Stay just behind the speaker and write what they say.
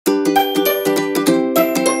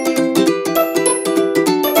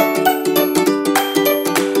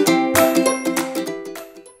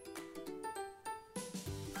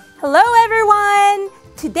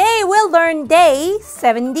learn day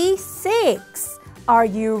 76. Are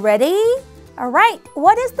you ready? All right,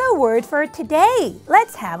 what is the word for today?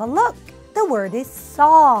 Let's have a look. The word is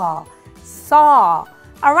saw. Saw.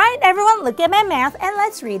 All right, everyone, look at my mouth and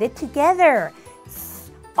let's read it together.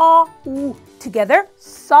 S-A-W. Together,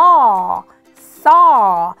 saw.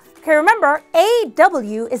 Saw. Okay, remember,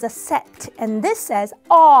 A-W is a set, and this says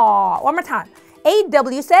aw. One more time.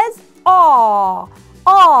 A-W says aw.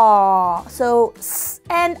 Aw. So, s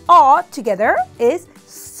and aw together is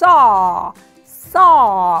saw.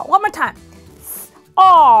 Saw. One more time.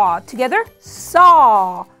 Aw together,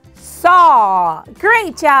 saw. Saw.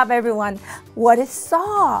 Great job, everyone. What is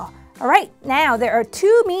saw? All right, now there are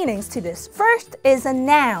two meanings to this. First is a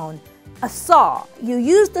noun, a saw. You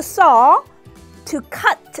use the saw to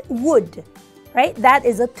cut wood, right? That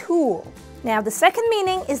is a tool. Now, the second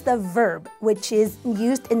meaning is the verb, which is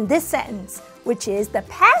used in this sentence, which is the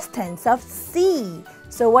past tense of see.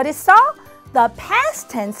 So what is saw? The past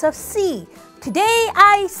tense of see. Today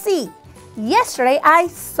I see. Yesterday I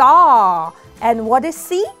saw. And what is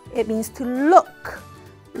see? It means to look.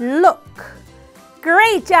 Look.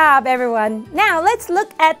 Great job, everyone. Now, let's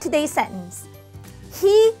look at today's sentence.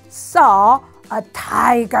 He saw a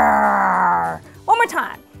tiger. One more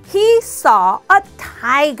time. He saw a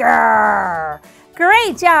tiger.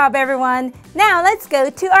 Great job, everyone. Now let's go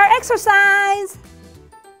to our exercise.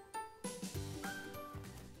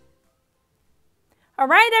 All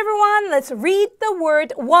right, everyone, let's read the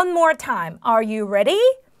word one more time. Are you ready?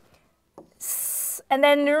 And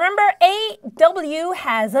then remember, A-W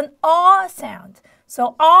has an aw sound.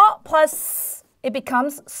 So aw plus it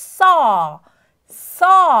becomes saw.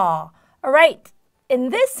 Saw. All right. In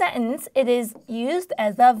this sentence, it is used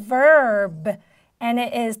as a verb, and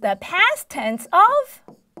it is the past tense of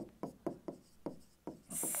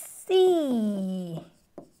see.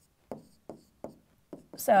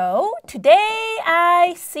 So, today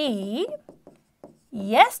I see,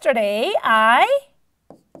 yesterday I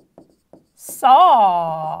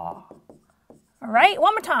saw. All right,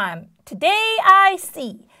 one more time. Today I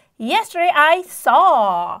see, yesterday I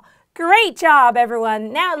saw. Great job,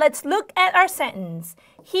 everyone. Now let's look at our sentence.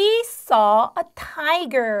 He saw a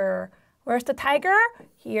tiger. Where's the tiger?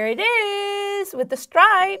 Here it is with the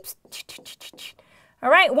stripes. All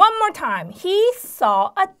right, one more time. He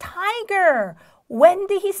saw a tiger. When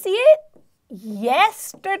did he see it?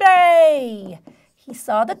 Yesterday. He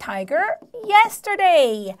saw the tiger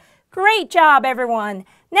yesterday. Great job, everyone.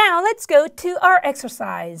 Now let's go to our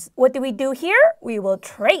exercise. What do we do here? We will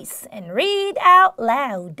trace and read out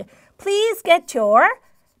loud. Please get your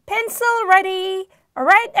pencil ready. All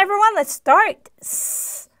right, everyone, let's start.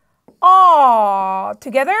 S-aw.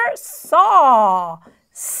 Together, saw.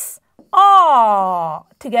 S-aw.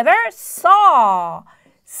 Together, saw.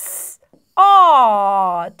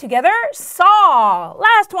 S-aw. Together, saw.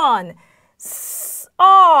 Last one.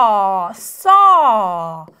 S-aw.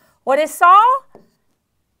 Saw. What is saw?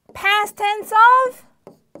 Past tense of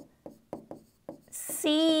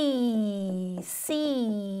see.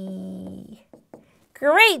 See.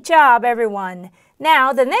 Great job, everyone.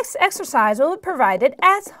 Now, the next exercise will be provided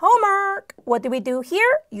as homework. What do we do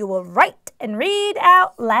here? You will write and read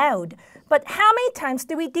out loud. But how many times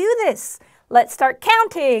do we do this? Let's start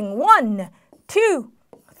counting. 1, 2,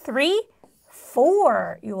 3,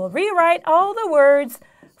 4. You will rewrite all the words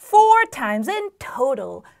 4 times in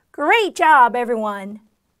total. Great job, everyone.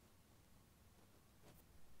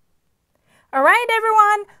 All right,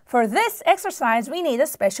 everyone. For this exercise, we need a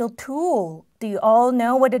special tool. Do you all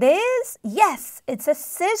know what it is? Yes, it's a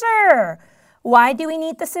scissor. Why do we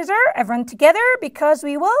need the scissor? Everyone together, because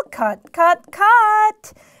we will cut, cut,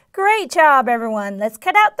 cut. Great job, everyone. Let's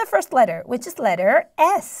cut out the first letter, which is letter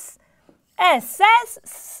S. S says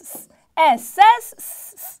S. S says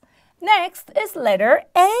S. Next is letter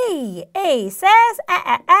A. A says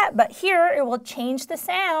but here it will change the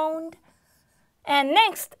sound. And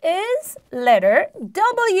next is letter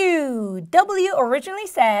W. W originally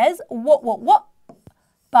says what.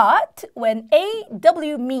 But when A,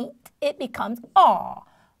 W meet, it becomes aw.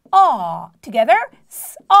 Aw. Together,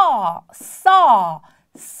 saw, saw,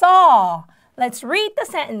 saw. Let's read the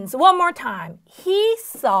sentence one more time. He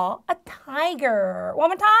saw a tiger. One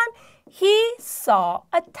more time. He saw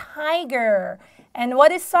a tiger. And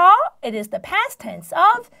what is saw? It is the past tense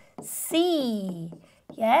of see.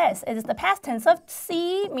 Yes, it is the past tense of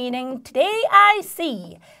see, meaning today I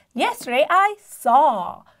see. Yesterday I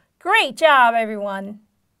saw. Great job, everyone.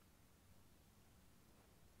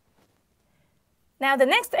 Now the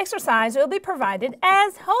next exercise will be provided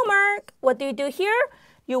as homework. What do you do here?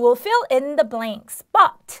 You will fill in the blanks,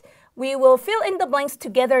 but We will fill in the blanks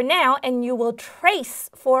together now and you will trace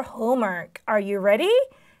for homework. Are you ready?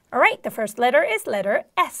 All right, the first letter is letter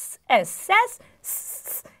S. S says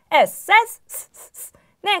S. S says S.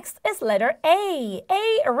 Next is letter A.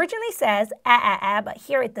 A originally says a, but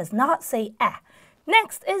here it does not say a.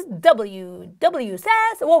 Next is W. W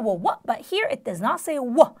says w, but here it does not say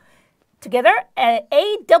w. Together,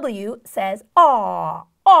 A-W says aw,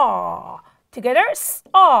 aw. Together,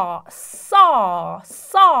 saw, saw,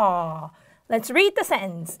 saw. Let's read the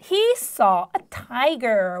sentence. He saw a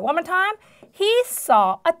tiger. One more time. He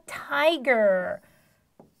saw a tiger.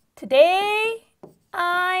 Today,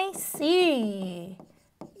 I see.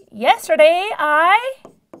 Yesterday, I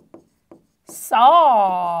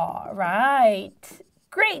saw. Right.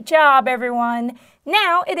 Great job, everyone.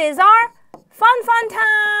 Now it is our fun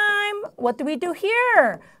time. What do we do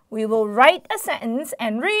here? We will write a sentence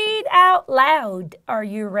and read out loud. Are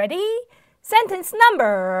you ready? Sentence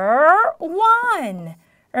number 1.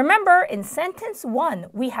 Remember, in sentence 1,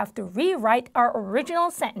 we have to rewrite our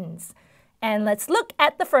original sentence. And let's look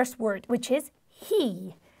at the first word, which is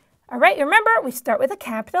he. All right, remember, we start with a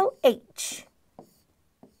capital H.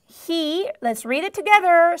 He, let's read it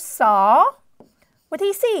together, saw. What did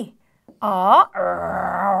he see? A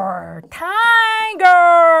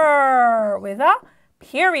tiger with a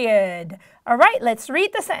period. All right, let's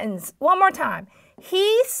read the sentence one more time.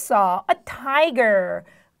 He saw a tiger.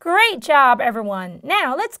 Great job, everyone.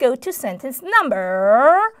 Now, let's go to sentence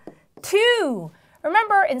number 2.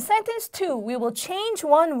 Remember, in sentence 2, we will change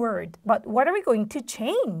one word. But what are we going to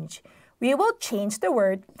change? We will change the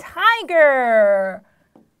word tiger.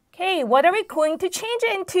 Okay, what are we going to change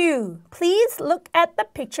it into? Please look at the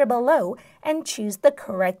picture below and choose the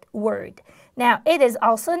correct word. Now, it is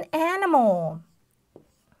also an animal.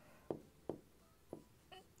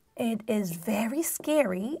 It is very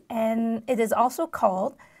scary, and it is also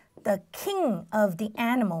called the king of the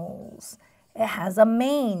animals. It has a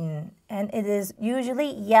mane, and it is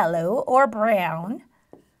usually yellow or brown.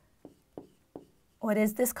 What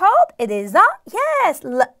is this called? It is a, yes,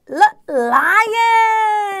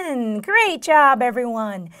 lion. Great job,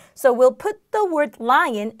 everyone. So we'll put the word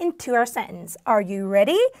lion into our sentence. Are you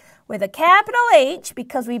ready? With a capital H,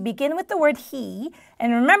 because we begin with the word he.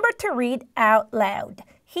 And remember to read out loud.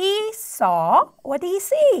 He saw, what did he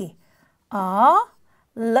see? A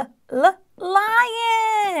lion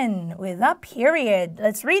with a period.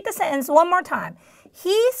 Let's read the sentence one more time.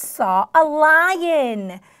 He saw a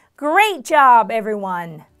lion. Great job,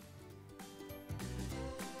 everyone.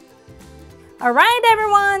 All right,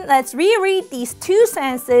 everyone, let's reread these two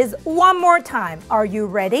sentences one more time. Are you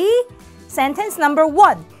ready? Sentence number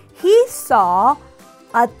 1, he saw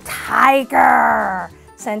a tiger.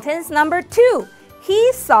 Sentence number 2,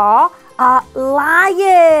 he saw a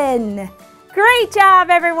lion. Great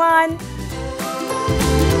job, everyone.